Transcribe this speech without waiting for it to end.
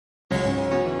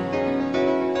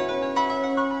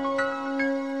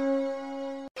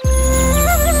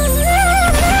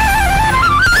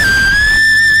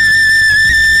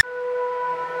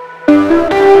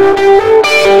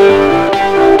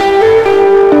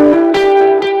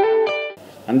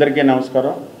అందరికీ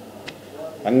నమస్కారం.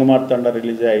 రంగమార్తాండ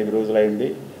రిలీజ్ 5 రోజులైంది.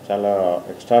 చాలా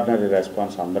ఎక్స్ట్రాడినరీ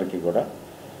రెస్పాన్స్ అందరికీ కూడా.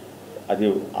 అది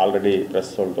ఆల్రెడీ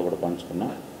ప్రెస్ వాళ్ళతో కూడా పంచుకున్నాం.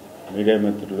 మీడియా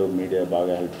మిత్రులు మీడియా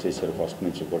బాగా హెల్ప్ చేశారు ఫస్ట్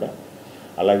నుంచి కూడా.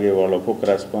 అలాగే వాళ్ళ ఒక్కొక్క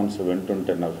రెస్పాన్స్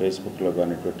వింటుంటే నా ఫేస్బుక్లో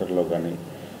కానీ ట్విట్టర్లో కానీ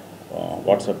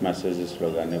వాట్సాప్ మెసేజెస్లో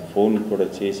కానీ ఫోన్ కూడా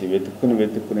చేసి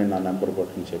వెతుక్కుని నా నెంబర్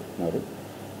కొట్టుకుని చెప్తున్నారు.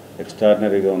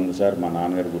 ఎక్స్ట్రాడినరీగా ఉంది సార్, మా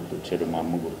నాన్నగారు గుర్తొచ్చాడు, మా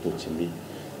అమ్మ గుర్తొచ్చింది,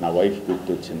 నా వైఫ్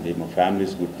గుర్తొచ్చింది, మా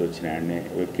ఫ్యామిలీస్ గుర్తొచ్చినాయి అని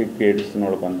ఎక్కి ఏడుస్తున్న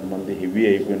వాళ్ళు కొంతమంది, హెవీ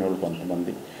అయిపోయిన వాళ్ళు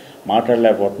కొంతమంది,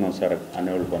 మాట్లాడలేకపోతున్నాం సార్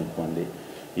అనేవాళ్ళు కొంతమంది.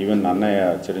 ఈవెన్ అన్నయ్య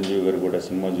చిరంజీవి గారు కూడా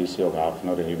సినిమా చూసి ఒక హాఫ్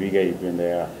అన్ అవర్ హెవీగా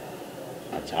అయిపోయిందయ్యా,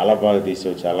 చాలా బాగా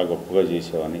తీసావు, చాలా గొప్పగా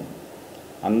చేసావు అని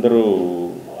అందరూ.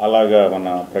 అలాగా మన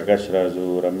ప్రకాష్ రాజు,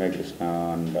 కృష్ణ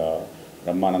అండ్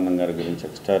బ్రహ్మానందం గారి గురించి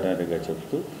ఎక్స్ట్రాడినరీగా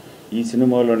చెప్తూ ఈ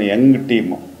సినిమాలోని యంగ్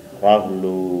టీమ్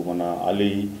రాహుల్, మన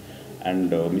అలీ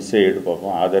అండ్ మిస్ అయ్యాడు పాపం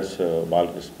Adarsh,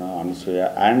 Balakrishna, Anasuya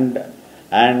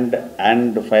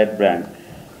and fire brand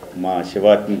మా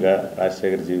శివాత్మిక,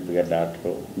 రాజశేఖర్ జీవిత గారి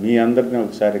డాక్టరు, మీ అందరినీ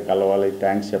ఒకసారి కలవాలి,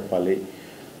 థ్యాంక్స్ చెప్పాలి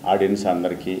ఆడియన్స్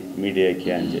అందరికీ, మీడియాకి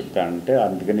అని చెప్పానంటే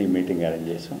అందుకని ఈ మీటింగ్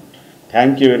అరేంజ్ చేసాం.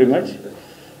 Thank you very much.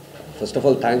 First of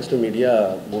all thanks to media,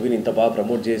 మూవీని ఇంత బాగా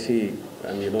ప్రమోట్ చేసి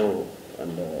అండ్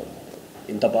అండ్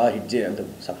ఇంత బాగా అంత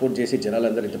సపోర్ట్ చేసి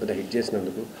జనాలందరూ ఇంత పెద్ద హిట్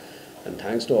చేసినందుకు. And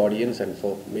thanks to audience and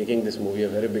for making this movie a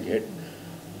very big hit.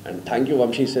 And thank you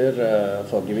Vamsi sir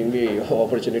for giving me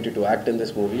opportunity to act in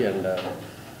this movie. And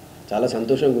చాలా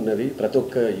సంతోషంగా ఉన్నది. ప్రతి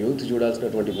ఒక్క యూత్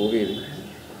చూడాల్సినటువంటి మూవీ ఇది.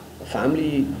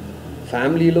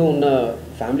 ఫ్యామిలీలో ఉన్న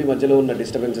ఫ్యామిలీ మధ్యలో ఉన్న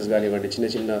డిస్టర్బెన్సెస్ కానివ్వండి, చిన్న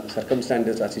చిన్న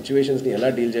సర్కమ్స్టాన్సెస్, ఆ సిచ్యువేషన్స్ని ఎలా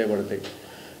డీల్ చేయబడతాయి,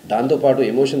 దాంతోపాటు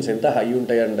ఎమోషన్స్ ఎంత హై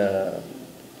ఉంటాయి. అండ్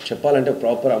చెప్పాలంటే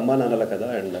ప్రాపర్ అమ్మా నాన్నల కదా.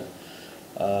 అండ్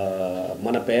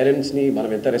మన పేరెంట్స్ని మనం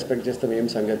ఎంత రెస్పెక్ట్ చేస్తాం ఏం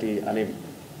సంగతి అనే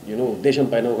ఉద్దేశం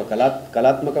పైన ఒక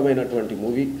కళాత్మకమైనటువంటి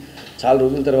మూవీ చాలా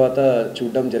రోజుల తర్వాత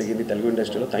చూడడం జరిగింది తెలుగు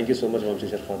ఇండస్ట్రీలో. Thank you so much Vamsi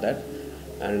sir for that.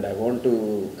 And I want to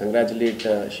congratulate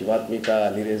Shivathmika,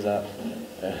 Alireza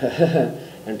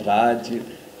and Raj,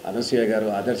 Anasuya గారు,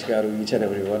 ఆదర్శ్ గారు, each and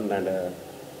every one. And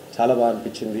చాలా బాగా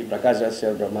అనిపించింది. ప్రకాష్ రాజ్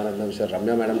సార్, బ్రహ్మానందం సార్,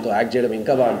 రమ్య మేడంతో యాక్ట్ చేయడం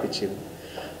ఇంకా బాగా అనిపించింది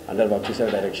under Vamsi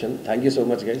sir direction. Thank you so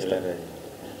much guys.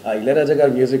 Ilaiyaraaja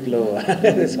గారి మ్యూజిక్లో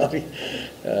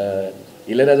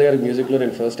ఇళయరాజా గారి మ్యూజిక్లో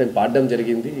నేను ఫస్ట్ టైం పాడడం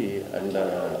జరిగింది. అండ్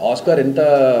ఆస్కార్ ఎంత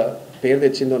పేరు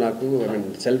తెచ్చిందో నాకు, ఐ మీన్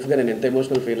సెల్ఫ్గా నేను ఎంత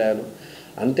ఎమోషనల్ ఫీల్ అయ్యాను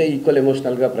అంతే ఈక్వల్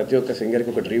ఎమోషనల్గా ప్రతి ఒక్క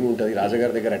సింగర్కి ఒక డ్రీమ్ ఉంటుంది,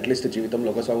 రాజాగారి దగ్గర అట్లీస్ట్ జీవితంలో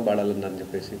ఒక సాంగ్ పాడాలని అని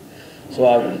చెప్పేసి. సో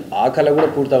ఆ కళ కూడా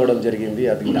పూర్తి అవ్వడం జరిగింది.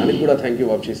 అది దానికి కూడా thank you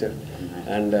Vamsi sir.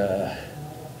 And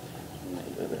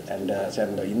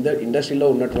ఇండస్ట్రీలో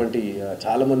ఉన్నటువంటి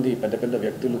చాలామంది పెద్ద పెద్ద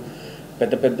వ్యక్తులు,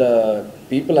 పెద్ద పెద్ద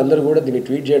పీపుల్ అందరూ కూడా దీన్ని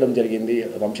ట్వీట్ చేయడం జరిగింది,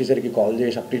 వంశీ సార్కి కాల్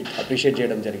చేసి అప్రిషియేట్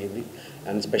చేయడం జరిగింది.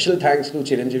 And special thanks to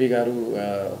Chiranjeevi గారు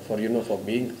ఫర్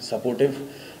బీయింగ్ సపోర్టివ్.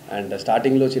 అండ్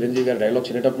స్టార్టింగ్లో చిరంజీవి గారు డైలాగ్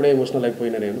చినేటప్పుడే ఎమోషనల్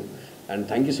అయిపోయినా నేను. And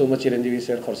thank you so much Chiranjeevi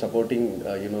sir for supporting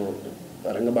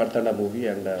Rangamarthanda movie.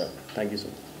 And thank you so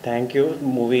much. Thank you.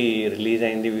 Movie release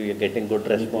అయింది, గెట్టింగ్ గుడ్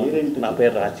రెస్పాన్స్. నా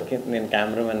పేరు రాజ్కేన్, నేను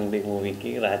cameraman అండి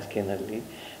మూవీకి, రాజ్కేన్ అండి.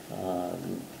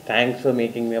 Thanks for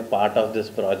making me a part of this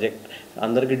project.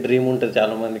 అందరికీ dream ఉంటుంది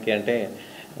చాలామందికి, అంటే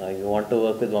you want to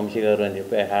work with Vamsi గారు అని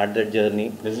చెప్పి. I had that journey.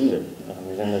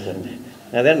 నిజంగా సార్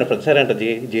అదే అండి, ప్రతిసారి అంటే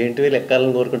జేఎన్టీవీలు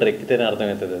ఎక్కాలని కోరుకుంటారు, ఎక్కితేనే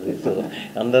అర్థమవుతుంది అది. సో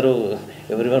అందరూ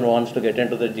every one wants to get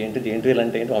in to the జేఎన్టీవీలు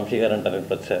అంటే ఏంటి వంశీ గారు అంటారు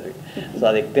ప్రతిసారి. సో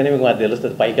అది ఎక్కితేనే మీకు అది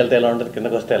తెలుస్తుంది, పైకి వెళ్తే ఎలా ఉంటుంది,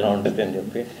 కిందకు వస్తే ఎలా ఉంటుంది అని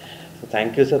చెప్పి. So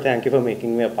thank you sir, thank you for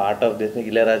making me a part of this.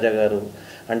 Ilaiyaraaja గారు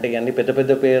అంటే ఇవన్నీ పెద్ద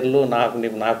పెద్ద పేర్లు.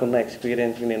 నాకున్న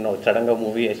ఎక్స్పీరియన్స్కి నేను సడన్గా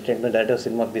మూవీ అసిస్టెంట్ డైరెక్టర్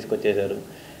సినిమాకి తీసుకొచ్చేశారు.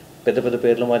 పెద్ద పెద్ద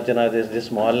పేర్ల మధ్య నాకు this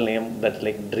small name that's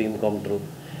like dream come true.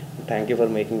 Thank you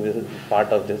for making this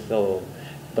part of this. So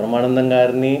Brahmanandam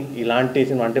గారిని ఇలాంటి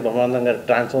సినిమా అంటే బ్రహ్మానందం గారి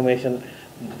ట్రాన్స్ఫర్మేషన్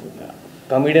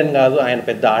కమీడియన్ కాదు, ఆయన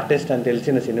పెద్ద ఆర్టిస్ట్ అని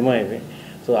తెలిసిన సినిమా ఇది.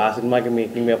 సో ఆ సినిమాకి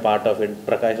making me part of it.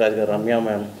 Prakash Raj గారు, రమ్య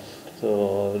మ్యామ్, సో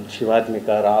శివాత్మిక,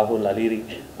 రాహుల్, అలీరి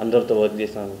అందరితో వర్క్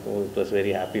చేసినందుకు it was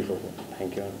very happy for me.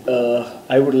 Thank you.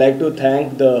 I would like to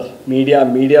thank the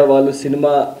media వాళ్ళు.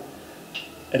 సినిమా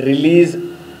రిలీజ్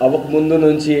అవ్వకముందు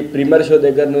నుంచి ప్రీమియర్ షో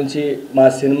దగ్గర నుంచి మా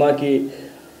సినిమాకి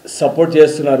సపోర్ట్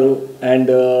చేస్తున్నారు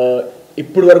అండ్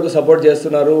ఇప్పుడు వరకు సపోర్ట్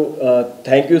చేస్తున్నారు.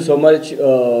 Thank you so much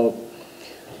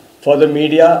for the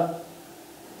media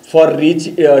for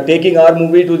taking our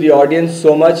movie to the audience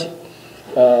so much.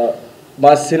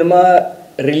 మా సినిమా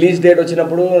రిలీజ్ డేట్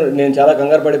వచ్చినప్పుడు నేను చాలా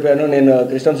కంగారు పడిపోయాను. నేను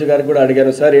కృష్ణ వంశీ గారికి కూడా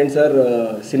అడిగాను, సార్ ఏంటి సార్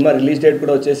సినిమా రిలీజ్ డేట్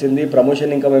కూడా వచ్చేసింది,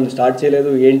 ప్రమోషన్ ఇంకా మేము స్టార్ట్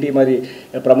చేయలేదు, ఏంటి మరి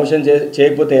ప్రమోషన్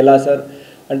చేయకపోతే ఎలా సార్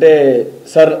అంటే,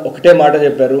 సార్ ఒకటే మాట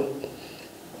చెప్పారు,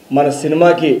 మన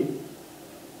సినిమాకి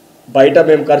బయట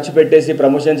మేము ఖర్చు పెట్టేసి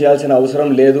ప్రమోషన్ చేయాల్సిన అవసరం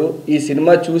లేదు, ఈ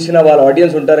సినిమా చూసిన వాళ్ళ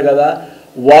ఆడియన్స్ ఉంటారు కదా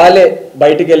వాళ్ళే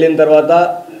బయటికి వెళ్ళిన తర్వాత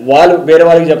వాళ్ళు వేరే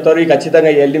వాళ్ళకి చెప్తారు ఈ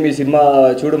ఖచ్చితంగా వెళ్ళి మీ సినిమా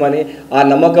చూడమని. ఆ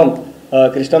నమ్మకం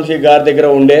కృష్ణవంశీ గారి దగ్గర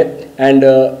ఉండే. అండ్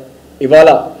ఇవాళ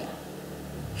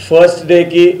ఫస్ట్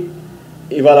డేకి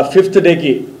ఇవాళ 5th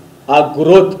డేకి ఆ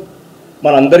గ్రోత్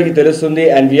మనందరికీ తెలుస్తుంది.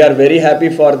 And we are very happy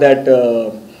for that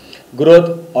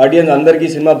growth. Audience అందరికీ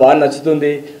సినిమా బాగా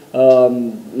నచ్చుతుంది.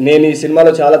 నేను ఈ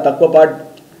సినిమాలో చాలా తక్కువ పార్ట్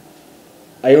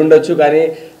అయి ఉండొచ్చు, కానీ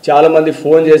చాలామంది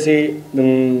ఫోన్ చేసి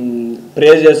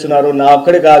ప్రేజ్ చేస్తున్నారు. నా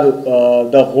ఒక్కడే కాదు,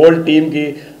 ద హోల్ టీమ్కి.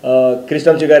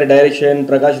 కృష్ణవంశీ గారి డైరెక్షన్,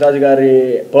 ప్రకాష్ రాజ్ గారి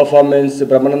పర్ఫార్మెన్స్,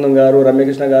 బ్రహ్మానందం గారు,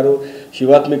 రమ్యకృష్ణ గారు,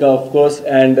 Shivathmika of course,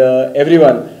 and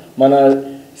everyone. మన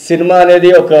సినిమా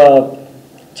అనేది ఒక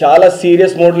చాలా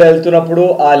సీరియస్ మోడ్లో వెళ్తున్నప్పుడు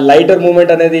ఆ లైటర్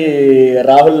మూమెంట్ అనేది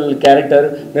రాహుల్ క్యారెక్టర్.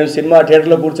 మేము సినిమా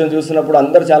థియేటర్లో కూర్చొని చూస్తున్నప్పుడు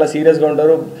అందరు చాలా సీరియస్గా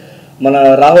ఉంటారు. మన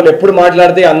రాహుల్ ఎప్పుడు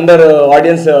మాట్లాడితే అందరు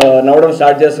ఆడియన్స్ నవ్వడం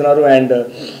స్టార్ట్ చేస్తున్నారు. And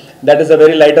that is a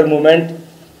very lighter moment.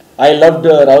 I loved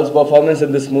Rahul's performance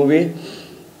in this movie.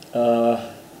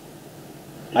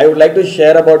 I would like to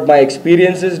share about my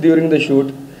experiences during the shoot.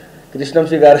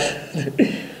 Krishna Vamsi గారు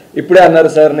ఇప్పుడే అన్నారు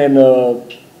సార్, నేను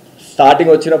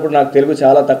స్టార్టింగ్ వచ్చినప్పుడు నాకు తెలుగు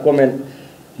చాలా తక్కువ, నేను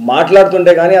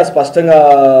మాట్లాడుతుంటే కానీ ఆ స్పష్టంగా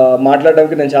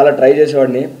మాట్లాడడానికి నేను చాలా ట్రై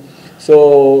చేసేవాడిని. సో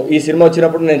ఈ సినిమా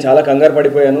వచ్చినప్పుడు నేను చాలా కంగారు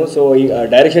పడిపోయాను. సో ఈ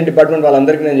డైరెక్షన్ డిపార్ట్మెంట్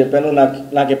వాళ్ళందరికీ నేను చెప్పాను,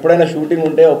 నాకు ఎప్పుడైనా షూటింగ్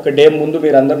ఉంటే ఒక్క డే ముందు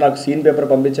మీరు అందరూ నాకు సీన్ పేపర్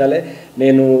పంపించాలి,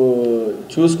 నేను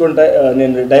చూసుకుంటా,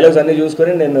 నేను డైలాగ్స్ అన్నీ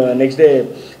చూసుకొని నేను నెక్స్ట్ డే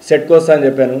సెట్కి వస్తా అని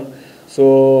చెప్పాను. సో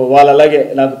వాళ్ళు అలాగే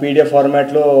నాకు పీడిఎఫ్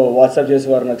ఫార్మాట్లో వాట్సాప్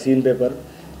చేసేవారు నాకు సీన్ పేపర్.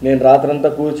 నేను రాత్రంతా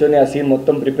కూర్చొని ఆ సీన్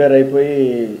మొత్తం ప్రిపేర్ అయిపోయి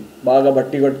బాగా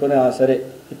బట్టి కొట్టుకొని సరే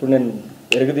ఇప్పుడు నేను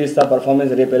ఎరగదీస్తా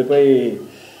పర్ఫార్మెన్స్, రేపు వెళ్ళిపోయి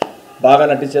బాగా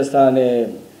నటించేస్తా అనే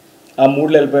ఆ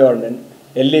మూడ్లో వెళ్ళిపోయేవాడు. నేను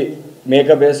వెళ్ళి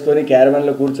మేకప్ వేసుకొని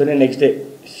క్యారవాన్లో కూర్చొని నెక్స్ట్ డే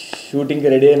షూటింగ్కి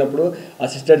రెడీ అయినప్పుడు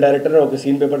అసిస్టెంట్ డైరెక్టర్ ఒక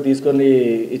సీన్ పేపర్ తీసుకొని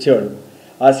ఇచ్చేవాడు.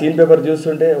 ఆ సీన్ పేపర్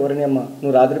చూస్తుంటే ఎవరిని అమ్మ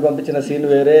నువ్వు రాత్రి పంపించిన సీన్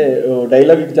వేరే,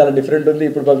 డైలాగ్ చాలా డిఫరెంట్ ఉంది,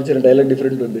 ఇప్పుడు పంపించిన డైలాగ్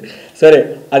డిఫరెంట్ ఉంది. సరే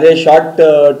అదే షార్ట్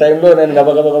టైంలో నేను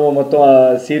గబగబ మొత్తం ఆ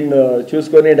సీన్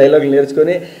చూసుకొని డైలాగ్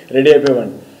నేర్చుకొని రెడీ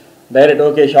అయిపోయాను. డైరెక్ట్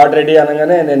ఓకే షార్ట్ రెడీ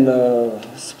అనగానే నేను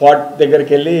స్పాట్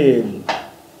దగ్గరికి వెళ్ళి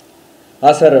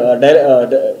సార్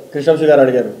కృష్ణవంశీ గారు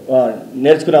అడిగారు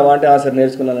నేర్చుకున్నావా అంటే సార్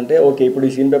నేర్చుకున్నానంటే ఓకే ఇప్పుడు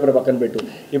ఈ సీన్ పేపర్ పక్కన పెట్టు,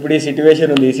 ఇప్పుడు ఈ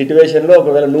సిట్యువేషన్ ఉంది, ఈ సిట్యువేషన్లో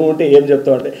ఒకవేళ నువ్వు ఉంటే ఏం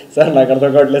చెప్తావు అంటే సార్ నాకు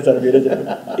అర్థం కావట్లేదు సార్ మీరే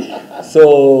చెప్పారు. సో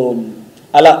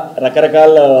అలా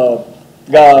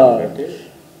రకరకాలుగా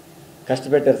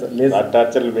కష్టపెట్టారు సార్. లేదు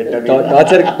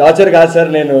టార్చర్ కాదు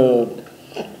సార్, నేను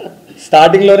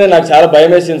స్టార్టింగ్లోనే నాకు చాలా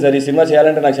భయం వేసింది సార్, ఈ సినిమా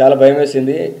చేయాలంటే నాకు చాలా భయం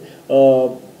వేసింది.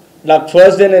 నాకు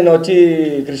ఫస్ట్ డే నేను వచ్చి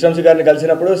కృష్ణవంశీ గారిని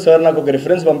కలిసినప్పుడు సార్ నాకు ఒక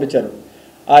రిఫరెన్స్ పంపించారు.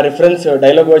 ఆ రిఫరెన్స్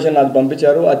డైలాగ్ వర్షన్ నాకు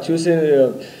పంపించారు. అది చూసి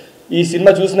ఈ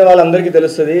సినిమా చూసిన వాళ్ళందరికీ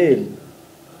తెలుస్తుంది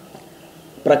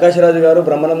ప్రకాష్ రాజ్ గారు,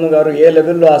 బ్రహ్మానందం గారు ఏ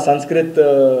లెవెల్లో ఆ సంస్కృత్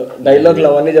డైలాగులు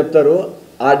అవన్నీ చెప్తారు.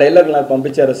 ఆ డైలాగ్ నాకు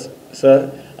పంపించారు సార్.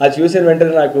 అది చూసిన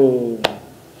వెంటనే నాకు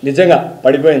నిజంగా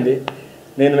పడిపోయింది.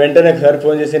 నేను వెంటనే సార్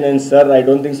ఫోన్ చేసి నేను sir I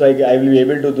don't think so I will be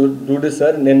able to do this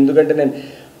sir. నేను ఎందుకంటే నేను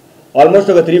ఆల్మోస్ట్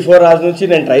ఒక 3-4 అవర్స్ నుంచి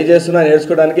నేను ట్రై చేస్తున్నా,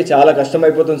 నేర్చుకోవడానికి చాలా కష్టం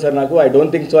అయిపోతుంది సార్ నాకు. I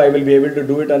don't think so I will be able to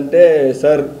do it అంటే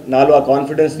సార్ నాలో ఆ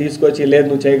కాన్ఫిడెన్స్ తీసుకొచ్చి లేదు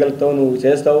నువ్వు చేయగలుగుతావు, నువ్వు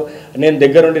చేస్తావు, నేను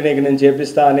దగ్గరుండి నీకు నేను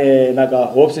చేపిస్తా అనే నాకు ఆ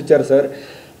హోప్స్ ఇచ్చారు sir.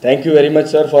 Thank you very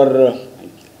much sir for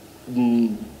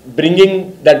bringing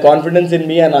that confidence in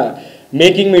me and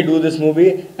making me do this movie.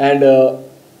 And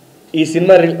ఈ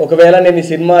సినిమా ఒకవేళ నేను ఈ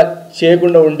సినిమా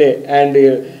చేయకుండా ఉండే అండ్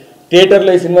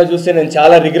థియేటర్లో ఈ సినిమా చూస్తే నేను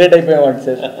చాలా రిగ్రెట్ అయిపోయాను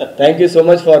sir. Thank you so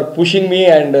much for pushing me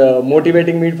and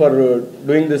motivating me for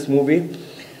doing this movie.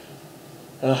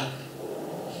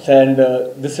 And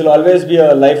this will always be a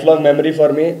life long memory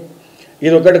for me.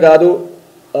 ఇది ఒకటి కాదు,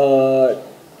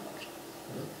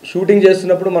 షూటింగ్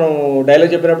చేస్తున్నప్పుడు మనం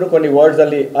డైలాగ్ చెప్పినప్పుడు కొన్ని వర్డ్స్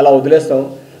అలా వదిలేస్తాం,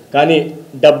 కానీ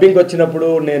డబ్బింగ్ వచ్చినప్పుడు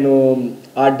నేను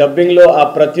ఆ డబ్బింగ్లో ఆ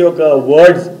ప్రతి ఒక్క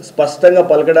వర్డ్స్ స్పష్టంగా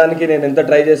పలకడానికి నేను ఎంత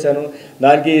ట్రై చేశాను.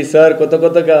 దానికి సార్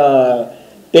కొత్తగా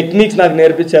టెక్నిక్స్ నాకు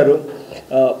నేర్పించారు.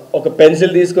 ఒక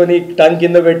పెన్సిల్ తీసుకొని టంగ్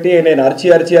కింద పెట్టి నేను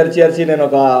అరిచి నేను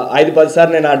ఒక 5-10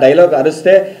 సార్లు నేను ఆ డైలాగ్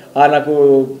అరిస్తే నాకు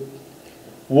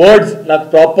వర్డ్స్ నాకు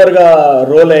ప్రాపర్గా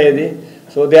రోల్ అయ్యేది.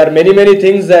 So they are many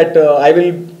things that I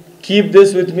will keep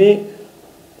this with me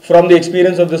from the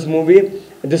experience of this movie.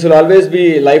 This will always be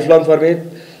life long for me.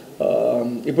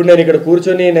 ఇప్పుడు నేను ఇక్కడ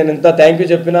కూర్చొని నేను ఎంత థ్యాంక్ యూ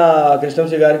చెప్పినా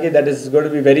కృష్ణవంశీ గారికి that is going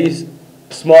to be very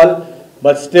small,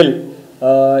 but still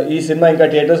ఈ cinema ఇంకా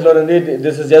థియేటర్స్లో ఉంది.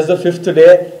 This is just the 5th day.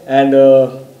 And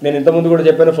నేను ఇంతకుముందు కూడా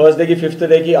చెప్పాను ఫస్ట్ డేకి 5th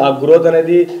డేకి ఆ గ్రోత్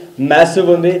అనేది మ్యాసివ్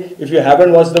ఉంది. If you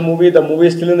haven't watch the movie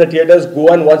still in the theatres, go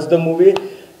and watch the movie,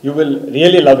 you will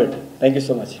really love it. Thank you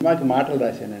so much. మాకు మాటలు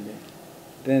రాశానండి.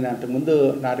 నేను అంతకుముందు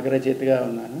నాటక రచయితగా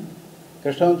ఉన్నాను.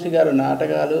 కృష్ణవంశీ గారు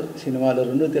నాటకాలు సినిమాలు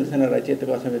రెండూ తెలిసిన రచయిత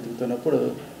కోసం వెతుకుతున్నప్పుడు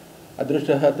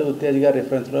అదృష్టవశాత్తు ఉత్తేజ్ గారి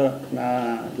రిఫరెన్స్లో నా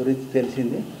గురించి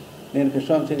తెలిసింది. నేను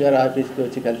కృష్ణవంశీ గారు ఆఫీస్కి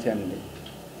వచ్చి కలిశానండి.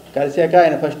 కలిశాక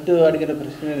ఆయన ఫస్ట్ అడిగిన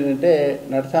ప్రశ్న ఏంటంటే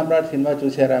నట సామ్రాట్ సినిమా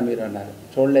చూసారా మీరు అన్నారు.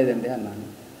 చూడలేదండి అన్నాను.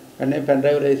 కానీ పెన్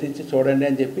డ్రైవ్ వేసి ఇచ్చి చూడండి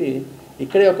అని చెప్పి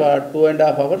ఇక్కడే ఒక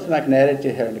 2.5 hours నాకు నేరేట్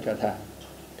చేశారండి కథ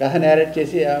నేరేట్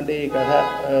చేసి ఏమంటే ఈ కథ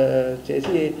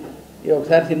చేసి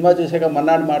ఒకసారి సినిమా చూసాక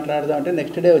మన్నాడు మాట్లాడదాం అంటే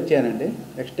నెక్స్ట్ డే వచ్చానండి.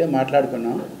 నెక్స్ట్ డే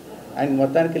మాట్లాడుకున్నాం. ఆయనకి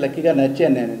మొత్తానికి లక్కీగా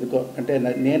నచ్చాను నేను. ఎందుకో అంటే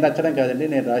నేను నచ్చడం కాదండి,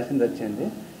 నేను రాసింది వచ్చింది.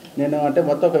 నేను అంటే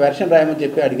మొత్తం ఒక వెర్షన్ రాయమని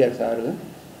చెప్పి అడిగారు సారు.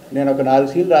 నేను ఒక 4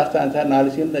 సీన్లు రాస్తాను సార్,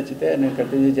 4 సీన్లు నచ్చితే నేను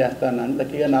కంటిన్యూ చేస్తాను.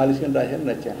 లక్కీగా 4 సీన్లు రాశాను,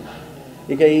 నచ్చాను.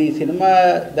 ఇక ఈ సినిమా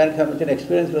దానికి సంబంధించిన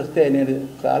ఎక్స్పీరియన్స్లు వస్తే నేను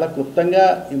చాలా క్లుప్తంగా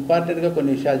ఇంపార్టెంట్గా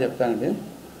కొన్ని విషయాలు చెప్తానండి.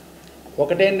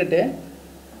 ఒకటేంటంటే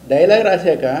డైలాగ్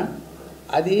రాశాక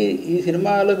అది ఈ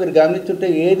సినిమాలో మీరు గమనించుంటే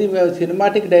ఏది మేము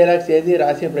సినిమాటిక్ డైలాగ్స్ ఏది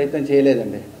రాసే ప్రయత్నం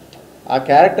చేయలేదండి. ఆ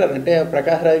క్యారెక్టర్ అంటే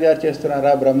ప్రకాష్ రాజ్ గారు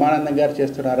చేస్తున్నారా, బ్రహ్మానందం గారు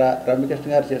చేస్తున్నారా, రమ్యకృష్ణ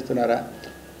గారు చేస్తున్నారా,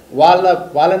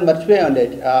 వాళ్ళని మర్చిపోయామండి.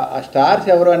 ఆ స్టార్స్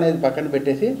ఎవరు అనేది పక్కన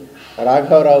పెట్టేసి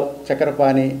రాఘవరావు,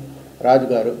 చక్రపాణి, రాజు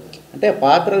గారు అంటే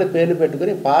పాత్రల పేర్లు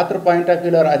పెట్టుకుని పాత్ర పాయింట్ ఆఫ్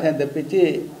వ్యూలో రాసాను తప్పించి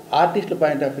ఆర్టిస్టుల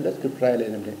పాయింట్ ఆఫ్ వ్యూలో స్క్రిప్ట్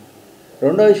రాయలేదండి.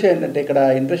 రెండో విషయం ఏంటంటే ఇక్కడ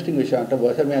ఇంట్రెస్టింగ్ విషయం అంటే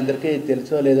బహుశా మీ అందరికీ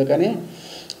తెలుసో లేదో కానీ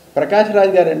ప్రకాష్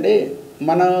రాజ్ గారండి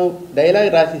మనం డైలాగ్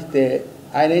రాసిస్తే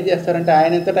ఆయన ఏం చేస్తారంటే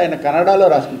ఆయన కన్నడలో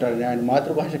రాసుకుంటారండి. ఆయన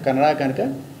మాతృభాష కన్నడ కనుక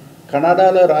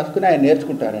కన్నడలో రాసుకుని ఆయన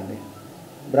నేర్చుకుంటారండి.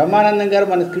 బ్రహ్మానందం గారు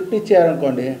మన స్క్రిప్ట్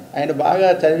ఇచ్చారనుకోండి ఆయన బాగా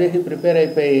చదివేసి ప్రిపేర్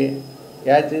అయిపోయి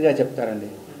యాక్చువల్గా చెప్తారండి.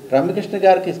 రమ్యకృష్ణ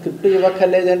గారికి స్క్రిప్ట్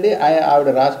ఇవ్వక్కర్లేదండి, ఆవిడ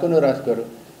రాసుకోరు.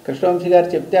 కృష్ణవంశీ గారు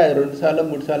చెప్తే అది 2 సార్లు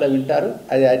 3 సార్లు వింటారు,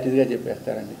 అది యాక్చువల్గా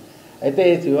చెప్పేస్తారండి. అయితే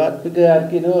శివాత్మిక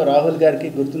గారికి రాహుల్ గారికి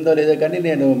గుర్తుందో లేదో కానీ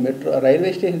నేను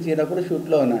రైల్వే స్టేషన్ చేరినప్పుడు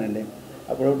షూట్లో ఉన్నానండి.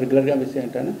 అప్పుడు రెగ్యులర్గా మిస్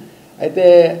ఉంటాను. అయితే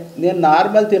నేను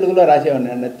నార్మల్ తెలుగులో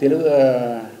రాసేవాడిని. తెలుగు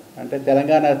అంటే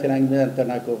తెలంగాణ మీద అంత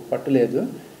నాకు పట్టులేదు.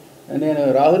 నేను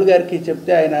రాహుల్ గారికి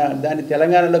చెప్తే ఆయన దాన్ని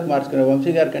తెలంగాణలోకి మార్చుకున్నాను.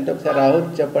 వంశీ గారి కంటే ఒకసారి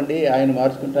రాహుల్కి చెప్పండి ఆయన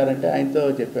మార్చుకుంటారంటే ఆయనతో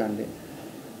చెప్పామండి.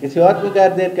 ఇక శివాత్మిక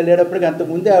గారి దగ్గరికి వెళ్ళేటప్పటికి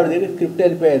అంతకుముందే ఆవిడ దగ్గర స్క్రిప్ట్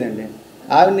వెళ్ళిపోయేదండి.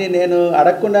 ఆవిడని నేను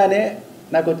అడగకుండానే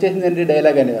నాకు వచ్చేసిందండి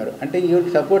డైలాగ్ అనేవారు. అంటే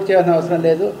ఈవిడికి సపోర్ట్ చేయాల్సిన అవసరం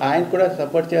లేదు, ఆయన కూడా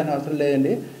సపోర్ట్ చేయాల్సిన అవసరం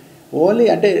లేదండి. ఓన్లీ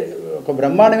అంటే ఒక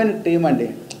బ్రహ్మాండమైన టీం అండి.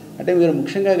 అంటే మీరు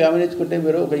ముఖ్యంగా గమనించుకుంటే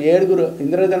మీరు ఒక 7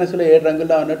 ఇంద్రధనుసులో 7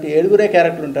 రంగుల్లో ఉన్నట్టు 7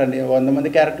 క్యారెక్టర్లు ఉంటారండి. 100 మంది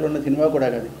క్యారెక్టర్లు ఉన్న సినిమా కూడా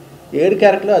కాదు, 7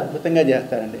 క్యారెక్టర్లు అద్భుతంగా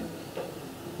చేస్తారండి.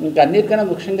 ఇంకా అన్నిటికన్నా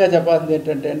ముఖ్యంగా చెప్పాల్సింది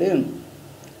ఏంటంటే అండి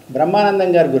బ్రహ్మానందం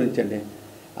గారి గురించి అండి.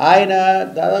 ఆయన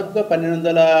దాదాపుగా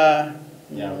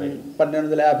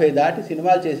 1250 దాటి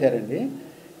సినిమాలు చేశారండి.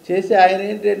 చేసి ఆయన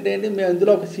ఏంటంటే అండి మేము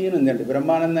ఇందులో ఒక సీన్ ఉందండి.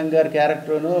 బ్రహ్మానందం గారి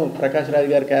క్యారెక్టరును ప్రకాష్ రాజ్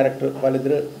గారి క్యారెక్టర్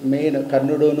వాళ్ళిద్దరు మెయిన్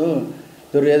కర్ణుడును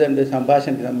దుర్యోధనుడు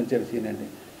సంభాషణకి సంబంధించిన సీన్ అండి.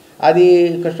 అది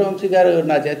కృష్ణవంశీ గారు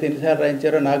నా చేత ఎన్నిసార్లు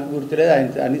రాయించారో నాకు గుర్తులేదు, ఆయన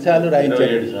అన్నిసార్లు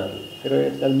రాయించారు.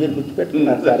 27 సార్లు మీరు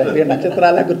గుర్తుపెట్టుకున్నారు సార్. అదే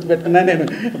నక్షత్రాలా గుర్తుపెట్టుకున్నా, నేను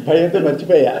భయంతో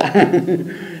మర్చిపోయా.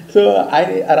 సో ఆయన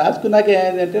రాసుకున్నాక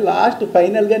ఏమైందంటే లాస్ట్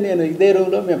ఫైనల్గా నేను ఇదే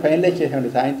రూమ్లో మేము ఫైనలైజ్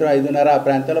చేసామండి. సాయంత్రం 5:30 ఆ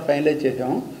ప్రాంతంలో ఫైనలైజ్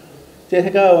చేసాము.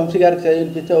 చేసాక వంశీ గారికి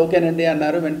చదివినిపిస్తే ఓకేనండి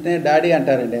అన్నారు. వెంటనే డాడీ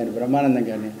అంటారండి ఆయన బ్రహ్మానందం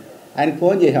గారిని. ఆయనకి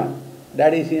ఫోన్ చేసాం,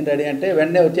 డాడీ సీన్ రెడీ అంటే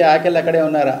వెంటనే వచ్చి ఆకెళ్ళి అక్కడే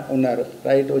ఉన్నారు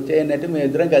రైట్ వచ్చేయండి. మేము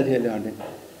ఇద్దరం కలిసి వెళ్ళామండి.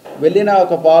 వెళ్ళిన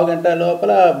ఒక పావు గంట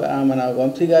లోపల మన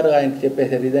వంశీ గారు ఆయనకి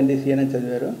చెప్పేశారు ఇదండి సీన్ అని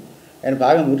చదివారు. ఆయన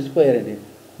బాగా మురిసిపోయారండి.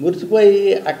 మురిసిపోయి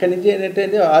అక్కడి నుంచి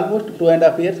ఏంటంటే ఆల్మోస్ట్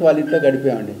 2.5 years వాళ్ళ ఇంట్లో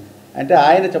గడిపామండి. అంటే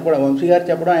ఆయన చెప్పడం, వంశీ గారు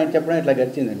చెప్పడం, ఆయన చెప్పడం ఇట్లా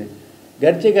గడిచిందండి.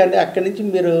 గడిచే కానీ అక్కడి నుంచి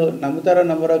మీరు నమ్ముతారో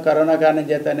నమ్మరో కరోనా కారణం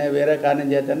చేతనే వేరే కారణం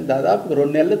చేతనే దాదాపు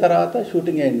 2 నెలల తర్వాత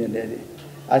షూటింగ్ అయిందండి అది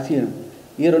ఆ సీను.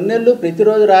 ఈ 2 నెలలు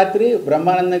ప్రతిరోజు రాత్రి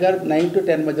బ్రహ్మానంద గారు 9 to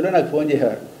 10 మధ్యలో నాకు ఫోన్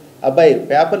చేసేవారు. అబ్బాయి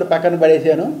పేపర్లు పక్కన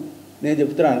పడేసాను, నేను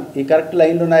చెప్తున్నాను ఈ కరెక్ట్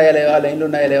లైన్లు ఉన్నాయా లేవా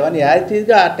అని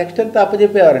యాక్చువల్గా ఆ టెక్స్ట్ అంతా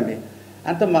అప్పచెప్పేవారండి.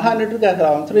 అంత మహానటుడికి అసలు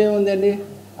అవసరం ఏముందండి.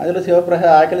 అందులో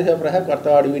శివప్రసాద్, ఆకలి శివప్రసాద్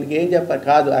కొత్తవాడు, వీడికి ఏం చెప్పాలి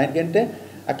కాదు. ఆయనకంటే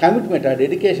ఆ కమిట్మెంట్, ఆ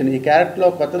డెడికేషన్, ఈ క్యారెక్టర్లో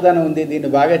కొత్తదనం ఉంది, దీన్ని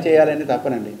బాగా చేయాలని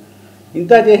తప్పనండి.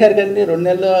 ఇంత చేశారు కదండి. 2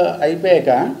 నెలలు అయిపోయాక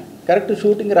కరెక్ట్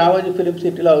షూటింగ్ రామోజీ ఫిలిం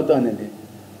సిటీలో అవుతోందండి.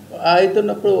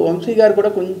 అవుతున్నప్పుడు వంశీ గారు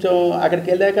కూడా కొంచెం అక్కడికి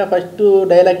వెళ్ళాక ఫస్ట్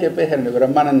డైలాగ్ చెప్పేశారండి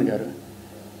బ్రహ్మానంద్ గారు.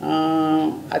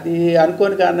 అది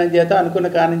అనుకున్న కారణం చేత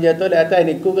లేకపోతే ఆయన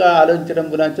ఎక్కువగా ఆలోచించడం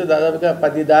గురించి దాదాపుగా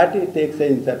 10 దాటి టేక్స్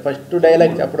అయింది సార్. ఫస్ట్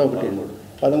డైలాగ్ చెప్పడం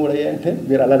 13 అయ్యాయంటే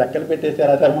మీరు అలా లెక్కలు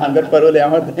పెట్టేశారా సార్, మా అందరి పరువులు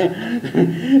ఏమవుతాయి.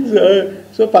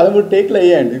 సో 13 టేక్లు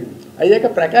అయ్యాయండి. అయ్యాక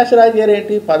ప్రకాష్ రాజ్ గారు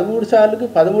ఏంటి 13 సార్లుకి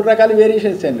 13 రకాల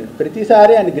వేరియేషన్స్ అండి.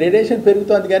 ప్రతిసారి ఆయన గ్రేడేషన్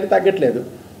పెరుగుతోంది కానీ తగ్గట్లేదు.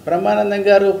 బ్రహ్మానందం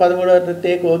గారు 13వ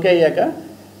టేక్ ఓకే అయ్యాక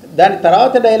దాని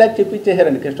తర్వాత డైలాగ్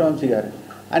చెప్పించేశారండి కృష్ణవంశీ గారు.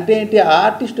 అంటే ఏంటి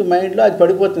ఆర్టిస్ట్ మైండ్లో అది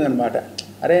పడిపోతుంది అనమాట.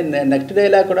 అరే నెక్స్ట్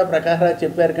డైలాగ్ కూడా ప్రకాష్ రాజ్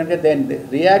చెప్పారు కనుక దాని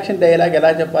రియాక్షన్ డైలాగ్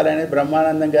ఎలా చెప్పాలనేది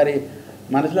బ్రహ్మానందం గారి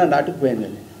మనసులో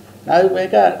నాటుకుపోయిందండి.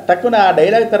 నాటుకుపోయాక తక్కువ ఆ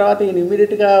డైలాగ్ తర్వాత ఈయన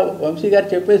ఇమ్మీడియట్గా వంశీ గారు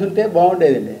చెప్పేసి ఉంటే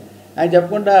బాగుండేదండి. ఆయన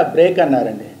చెప్పకుండా బ్రేక్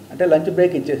అన్నారండి, అంటే లంచ్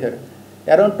బ్రేక్ ఇచ్చేశారు.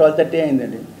 అరౌండ్ 12:30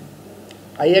 అయిందండి.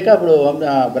 అయ్యాక అప్పుడు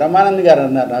బ్రహ్మానంద్ గారు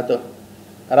అన్నారు నాతో,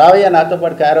 రావయ్య నాతో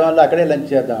పాటు క్యారవాన్లో అక్కడే లంచ్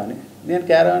చేద్దామని. నేను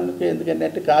క్యారవాన్కి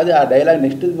ఎందుకంటే కాదు ఆ డైలాగ్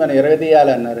నెక్స్ట్ మనం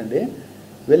ఎరగదీయాలి అన్నారండి.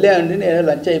 వెళ్ళామండి, నేను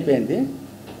లంచ్ అయిపోయింది.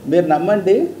 మీరు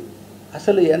నమ్మండి,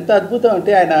 అసలు ఎంత అద్భుతం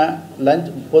అంటే ఆయన లంచ్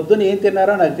పొద్దున్న ఏం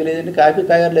తిన్నారో నాకు తెలియదండి, కాఫీ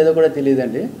తాగారు లేదో కూడా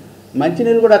తెలియదండి,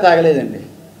 మంచినీళ్ళు కూడా తాగలేదండి.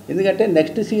 ఎందుకంటే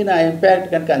నెక్స్ట్ సీన్ ఆ ఇంపాక్ట్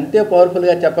కనుక అంతే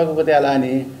పవర్ఫుల్గా చెప్పకపోతే అలా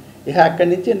అని ఇక అక్కడి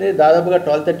నుంచి దాదాపుగా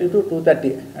 12:30 to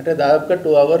 2:30 అంటే దాదాపుగా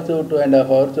 2 hours 2.5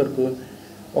 hours వరకు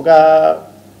ఒక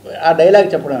ఆ డైలాగ్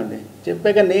చెప్పడం అండి.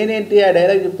 చెప్పాక నేనేంటి ఆ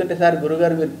డైలాగ్ చెప్తుంటే, సార్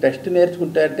గురుగారు మీరు టెస్ట్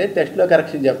నేర్చుకుంటే టెస్ట్లో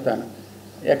కరెక్షన్ చెప్తాను,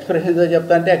 ఎక్స్ప్రెషన్తో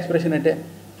చెప్తా అంటే ఎక్స్ప్రెషన్ అంటే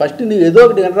ఫస్ట్ నువ్వు ఏదో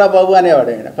ఒకటి వినరా బాబు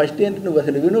అనేవాడు ఆయన. ఫస్ట్ ఏంటి నువ్వు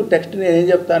అసలు విను టెక్స్ట్ నేనేం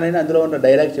చెప్తానని అందులో ఉన్న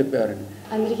డైలాగ్ చెప్పేవారండి.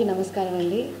 అందరికీ నమస్కారం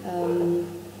అండి.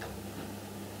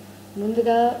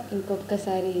 ముందుగా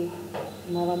ఇంకొకసారి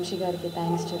మా వంశీ గారికి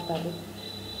థ్యాంక్స్ చెప్పాలి.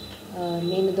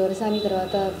 నేను దొరసాని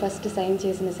తర్వాత ఫస్ట్ సైన్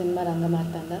చేసిన cinema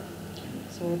Rangamarthanda.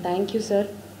 So thank you sir,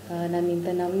 నన్ను ఇంత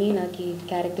నమ్మి నాకు ఈ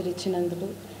క్యారెక్టర్ ఇచ్చినందుకు.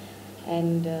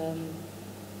 అండ్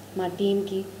మా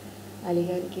టీంకి అలీ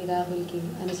గారికి, రాహుల్కి,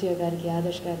 అనసూయ గారికి,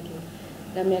 ఆదర్శ్ గారికి,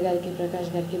 రమ్య గారికి, ప్రకాష్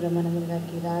గారికి, బ్రహ్మానందం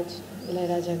గారికి, రాజ్,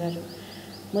 ఇళయరాజా గారు,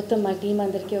 మొత్తం మా టీం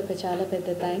అందరికీ ఒక చాలా పెద్ద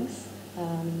thanks.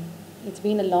 It's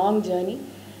been a long journey.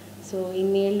 So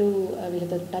ఇన్నేళ్ళు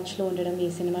వీళ్ళతో టచ్లో ఉండడం, ఈ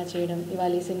సినిమా చేయడం,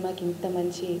 ఇవాళ ఈ సినిమాకి ఇంత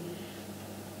మంచి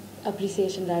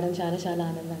అప్రిసియేషన్ రావడం చాలా చాలా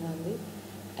ఆనందంగా ఉంది.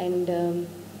 అండ్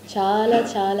చాలా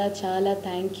చాలా చాలా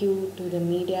thank you to the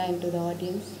media and to the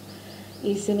audience.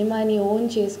 ఈ సినిమాని ఓన్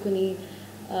చేసుకుని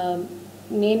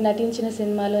నేను నటించిన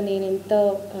సినిమాలో నేను ఎంత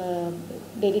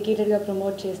డెడికేటెడ్గా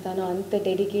ప్రమోట్ చేస్తానో అంత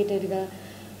డెడికేటెడ్గా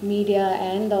మీడియా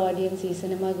అండ్ ద ఆడియన్స్ ఈ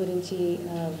సినిమా గురించి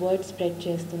వర్డ్ స్ప్రెడ్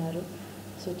చేస్తున్నారు.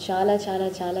 సో చాలా చాలా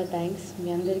చాలా థ్యాంక్స్. మీ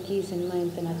అందరికీ ఈ సినిమా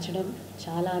ఇంత నచ్చడం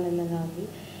చాలా ఆనందంగా ఉంది.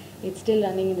 It's still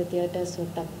running in the theatres, so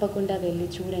తప్పకుండా వెళ్ళి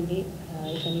చూడండి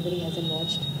if anybody hasn't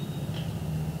watched.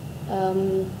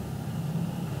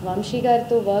 Vamsi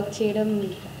గారితో వర్క్ చేయడం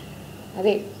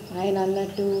అదే ఆయన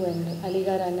అన్నట్టు అండ్ అలీ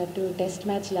గారు అన్నట్టు టెస్ట్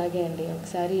మ్యాచ్ లాగే అండి.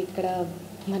 ఒకసారి ఇక్కడ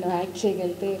మనం యాక్ట్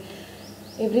చేయగలిగితే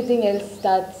ఎవ్రీథింగ్ ఎల్స్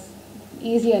స్టార్ట్స్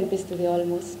ఈజీ అనిపిస్తుంది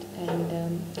ఆల్మోస్ట్. అండ్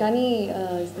కానీ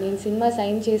నేను సినిమా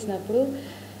సైన్ చేసినప్పుడు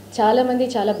చాలామంది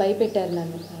చాలా భయపెట్టారు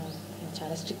నన్ను.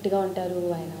 చాలా స్ట్రిక్ట్గా ఉంటారు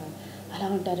ఆయన, అలా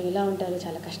ఉంటారు, ఇలా ఉంటారు,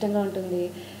 చాలా కష్టంగా ఉంటుంది,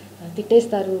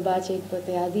 తిట్టేస్తారు బాగా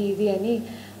చేయకపోతే, అది ఇది అని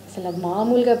అసలు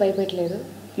మామూలుగా భయపెట్టలేదు.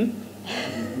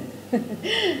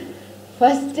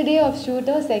 First day of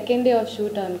షూటో second day of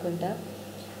షూటో అనుకుంటా,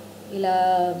 ఇలా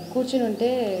కూర్చుని ఉంటే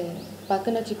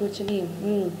పక్కన వచ్చి కూర్చుని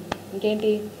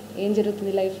ఇంకేంటి ఏం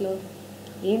జరుగుతుంది లైఫ్లో,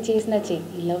 ఏం చేసినా చెయ్యి,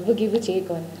 ఈ లవ్ గివ్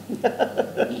చేయకోని.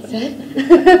 సార్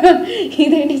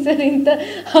ఇదేంటి సార్ ఇంత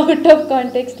అవుట్ ఆఫ్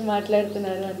కాంటెక్స్ట్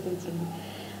మాట్లాడుతున్నారు అనిపించింది.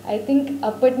 ఐ థింక్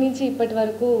అప్పటి నుంచి ఇప్పటి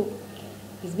వరకు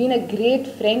is been a great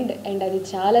friend. And అది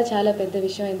చాలా చాలా పెద్ద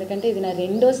విషయం, ఎందుకంటే ఇది నా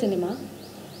రెండో సినిమా.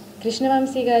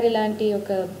 కృష్ణవంశీ గారి లాంటి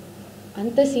ఒక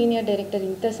అంత సీనియర్ డైరెక్టర్,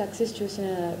 ఇంత సక్సెస్ చూసిన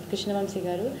కృష్ణవంశీ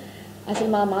గారు అసలు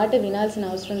మా మాట వినాల్సిన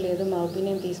అవసరం లేదు, మా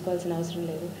ఒపీనియన్ తీసుకోవాల్సిన అవసరం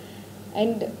లేదు.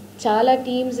 అండ్ చాలా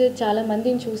టీమ్స్ చాలా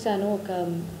మందిని చూశాను, ఒక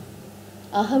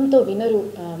అహంతో వినరు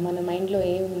మన మైండ్లో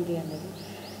ఏముంది అన్నది.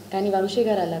 కానీ వంశీ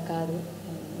గారు అలా కాదు,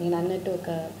 నేను అన్నట్టు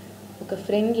ఒక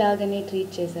ఫ్రెండ్ లాగానే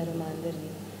ట్రీట్ చేశారు మా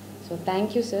అందరినీ. So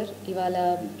thank you sir. ఇవాళ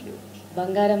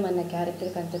బంగారం అన్న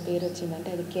క్యారెక్టర్కి అంత పేరు వచ్చిందంటే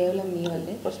అది కేవలం మీ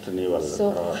వల్లే. So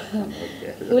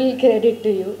full credit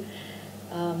to you.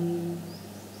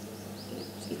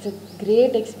 It's a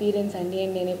great experience అండి.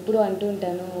 అండ్ నేను ఎప్పుడూ అంటూ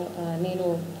ఉంటాను, నేను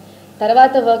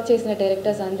తర్వాత వర్క్ చేసిన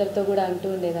డైరెక్టర్స్ అందరితో కూడా అంటూ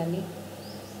ఉండేదాన్ని,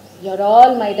 you're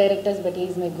all my directors but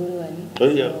is my గురు అని.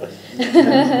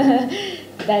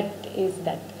 దట్ ఈస్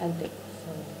దట్ అంతే.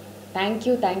 So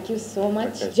thank you so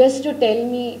much just to tell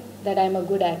me that I'm a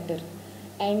good actor.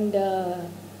 And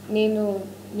నేను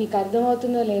మీకు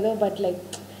అర్థమవుతుందో లేదో బట్ లైక్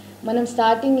మనం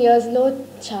స్టార్టింగ్ ఇయర్స్లో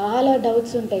చాలా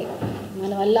డౌట్స్ ఉంటాయి,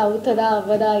 మన వల్ల అవుతుందా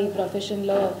అవ్వదా ఈ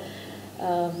ప్రొఫెషన్లో,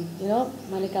 యూనో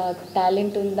మనకి ఆ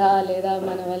టాలెంట్ ఉందా లేదా,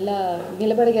 మన వల్ల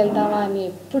నిలబడగలుగుతామా అని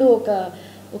ఎప్పుడు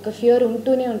ఒక ఫియర్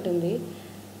ఉంటూనే ఉంటుంది.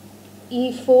 ఈ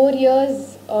 4 years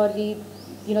ఆర్ ఈ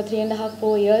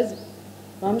 3.5-4 years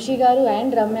వంశీ గారు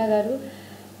అండ్ రమ్య గారు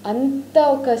అంత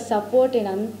ఒక సపోర్ట్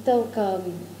అండ్ అంత ఒక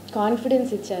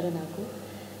కాన్ఫిడెన్స్ ఇచ్చారు నాకు.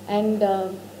 And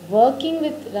working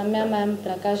with Ramya ma'am,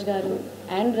 Prakash గారు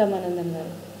అండ్ బ్రహ్మానందం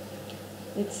గారు,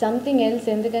 ఇట్స్ సంథింగ్ ఎల్స్.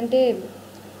 ఎందుకంటే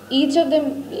ఈచ్ ఆఫ్ దెమ్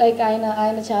లైక్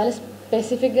ఆయన చాలా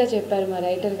స్పెసిఫిక్గా చెప్పారు మా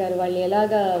రైటర్ గారు వాళ్ళు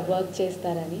ఎలాగా వర్క్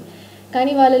చేస్తారని.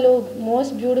 కానీ వాళ్ళలో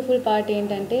మోస్ట్ బ్యూటిఫుల్ పార్ట్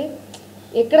ఏంటంటే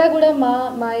ఎక్కడా కూడా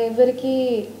మా ఎవరికి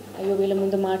అయ్యో వీళ్ళ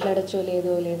ముందు మాట్లాడచ్చో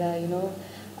లేదో లేదా యూనో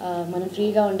మనం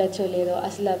ఫ్రీగా ఉండొచ్చో లేదో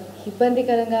అసలు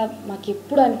ఇబ్బందికరంగా మాకు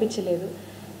ఎప్పుడు అనిపించలేదు.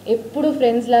 ఎప్పుడు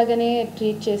ఫ్రెండ్స్ లాగానే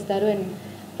ట్రీట్ చేస్తారు. అండ్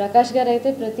ప్రకాష్ గారు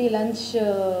అయితే ప్రతి లంచ్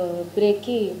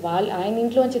బ్రేక్కి ఆయన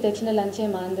ఇంట్లోంచి తెచ్చిన లంచే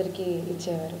మా అందరికీ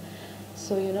ఇచ్చేవారు.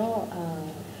 So you know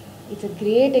it's a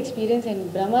great experience. And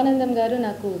Brahmanandam గారు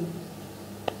నాకు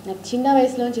చిన్న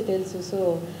వయసులోంచి తెలుసు. సో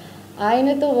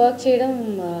ఆయనతో వర్క్ చేయడం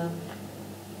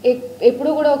ఎప్పుడు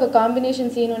కూడా ఒక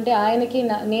కాంబినేషన్ సీన్ ఉంటే ఆయనకి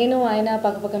నేను ఆయన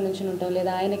పక్కపక్క నుంచి ఉంటాం,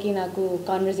 లేదా ఆయనకి నాకు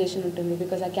కాన్వర్జేషన్ ఉంటుంది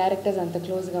బికాజ్ ఆ క్యారెక్టర్స్ అంత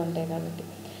క్లోజ్గా ఉంటాయి కాబట్టి.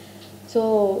 సో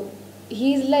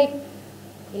హీఈస్ లైక్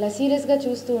ఇలా సీరియస్గా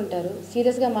చూస్తూ ఉంటారు,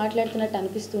 సీరియస్గా మాట్లాడుతున్నట్టు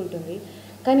అనిపిస్తూ ఉంటుంది,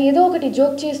 కానీ ఏదో ఒకటి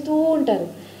జోక్ చేస్తూ ఉంటారు.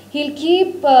 హీల్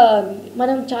కీప్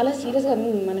మనం చాలా సీరియస్గా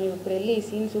మనం ఇప్పుడు వెళ్ళి ఈ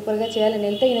సీన్ సూపర్గా చేయాలని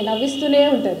వెళ్తే ఈయన నవ్విస్తూనే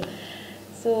ఉంటారు.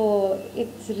 So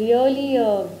it's really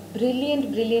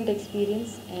brilliant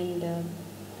experience. And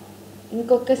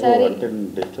ఇంకొకసారి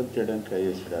డిస్టర్బ్ చేయడానికి ట్రై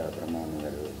చేశాడు బ్రహ్మానందం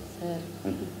గారు.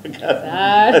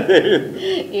 సార్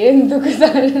ఎందుకు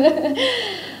సార్,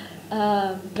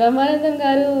 బ్రహ్మానందం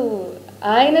గారు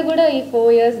ఆయన కూడా ఈ 4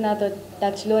 years నాతో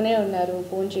టచ్లోనే ఉన్నారు,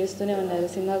 ఫోన్ చేస్తూనే ఉన్నారు,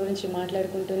 సినిమా గురించి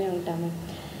మాట్లాడుకుంటూనే ఉంటాము.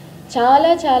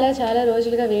 చాలా చాలా చాలా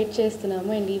రోజులుగా వెయిట్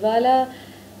చేస్తున్నాము. అండ్ ఇవాళ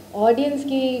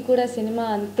ఆడియన్స్కి కూడా సినిమా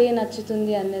అంతే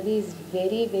నచ్చుతుంది అన్నది is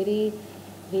very very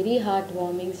very heart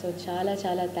warming. So చాలా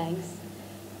చాలా థ్యాంక్స్.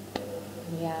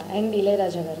 యా. అండ్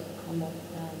ఇళయరాజా గారు, అమ్మో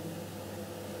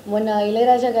మొన్న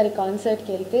ఇళయరాజా గారి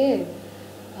కాన్సర్ట్కి వెళ్తే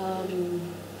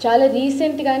చాలా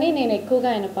రీసెంట్గానే నేను ఎక్కువగా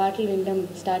ఆయన పాటలు వినడం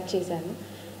స్టార్ట్ చేశాను.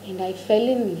 And I fell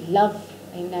in love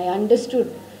and I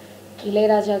understood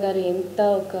Ilaiyaraaja గారు ఎంత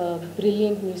ఒక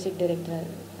బ్రిలియంట్ మ్యూజిక్ డైరెక్టర్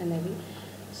అనేది.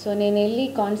 సో నేను వెళ్ళి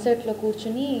కాన్సర్ట్లో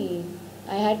కూర్చుని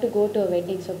I had to go to a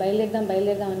wedding. So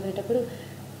బయలుదేరదాం అనుకునేటప్పుడు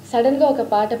సడన్గా ఒక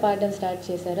పాట పాడడం స్టార్ట్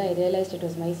చేశారు. I realised it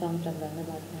was my song from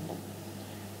Rangamarthanda.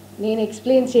 నేను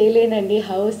explain చేయలేనండి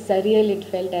how surreal it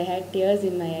felt. I had tears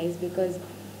in my eyes because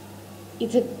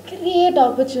it's a great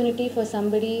opportunity for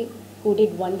somebody who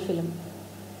did one film.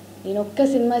 నేను ఒక్క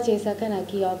cinema చేశాక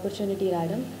నాకు ఈ opportunity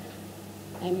రావడం,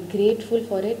 I'm grateful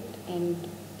for it. And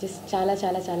just చాలా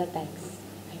చాలా చాలా thanks.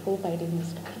 I hope I did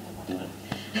miss.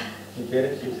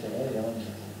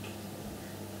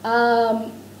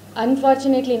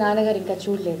 Unfortunately నాన్నగారు ఇంకా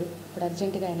చూడలేదు. ఇప్పుడు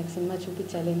అర్జెంటుగా ఆయనకు సినిమా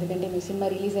చూపించాలి, ఎందుకంటే మీ సినిమా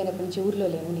రిలీజ్ అయినప్పటి నుంచి ఊర్లో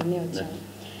లేను, నిన్నే వచ్చాను.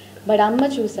 బట్ అమ్మ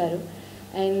చూశారు.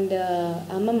 అండ్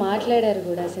అమ్మ మాట్లాడారు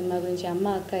కూడా సినిమా గురించి. అమ్మ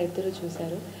అక్క ఇద్దరు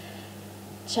చూశారు.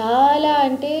 చాలా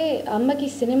అంటే అమ్మకి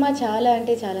సినిమా చాలా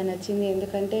అంటే చాలా నచ్చింది.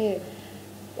 ఎందుకంటే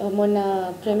మొన్న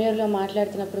ప్రీమియర్లో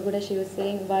మాట్లాడుతున్నప్పుడు కూడా షీ వాజ్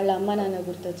సేయింగ్ వాళ్ళ అమ్మ నాన్న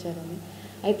గుర్తొచ్చారని.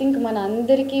 ఐ థింక్ మన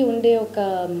అందరికీ ఉండే ఒక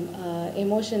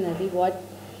ఎమోషన్ అది,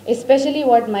 especially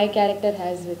what my character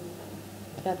has with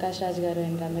Prakash Raj గారు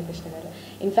అండ్ రమ్యకృష్ణ గారు.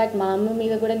 ఇన్ఫ్యాక్ట్ మా అమ్మ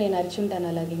మీద కూడా నేను అరిచుంటాను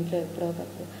అలాగే ఇంట్లో ఎప్పుడో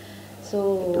ఒకప్పుడు. సో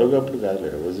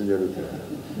రోజు జరుగుతుంది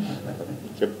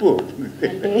చెప్పు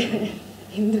అంటే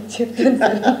ఎందుకు చెప్తాను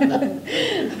సార్,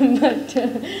 బట్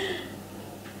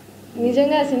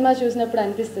నిజంగా సినిమా చూసినప్పుడు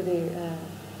అనిపిస్తుంది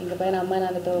ఇంక పైన అమ్మా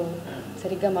నాన్నతో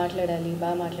సరిగ్గా మాట్లాడాలి,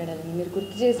 బాగా మాట్లాడాలని. మీరు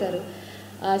గుర్తు చేశారు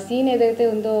ఆ సీన్ ఏదైతే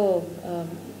ఉందో,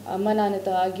 అమ్మ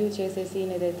నాన్నతో ఆర్గ్యూ చేసే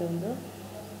సీన్ ఏదైతే ఉందో,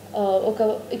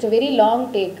 it's a very long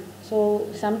take. So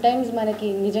sometimes మనకి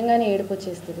నిజంగానే ఏడుపు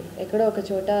వచ్చేస్తుంది. ఎక్కడో ఒక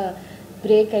చోట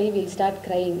బ్రేక్ అయ్యి విల్ స్టార్ట్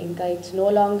క్రైయింగ్. ఇంకా it's no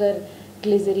longer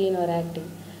glycerine are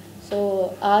acting. So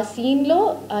ఆ సీన్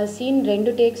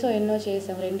 2 takes ఎన్నో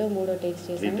చేసాం, 2-3 takes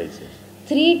చేసాం.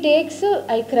 3 takes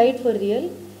I cried for real.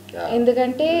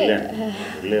 ఎందుకంటే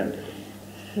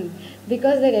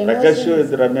because that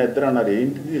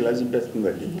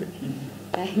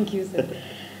thank you sir.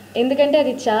 ఎందుకంటే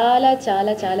అది చాలా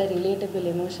చాలా చాలా రిలేటబుల్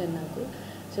ఎమోషన్ నాకు.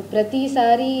 సో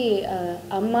ప్రతిసారి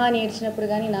అమ్మ నేర్చినప్పుడు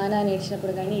కానీ నాన్న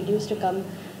నేర్చినప్పుడు కానీ it use to come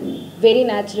very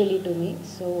naturally to me.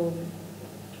 So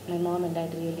my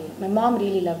mom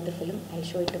really loved the film. I'll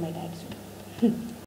show it to my dad soon.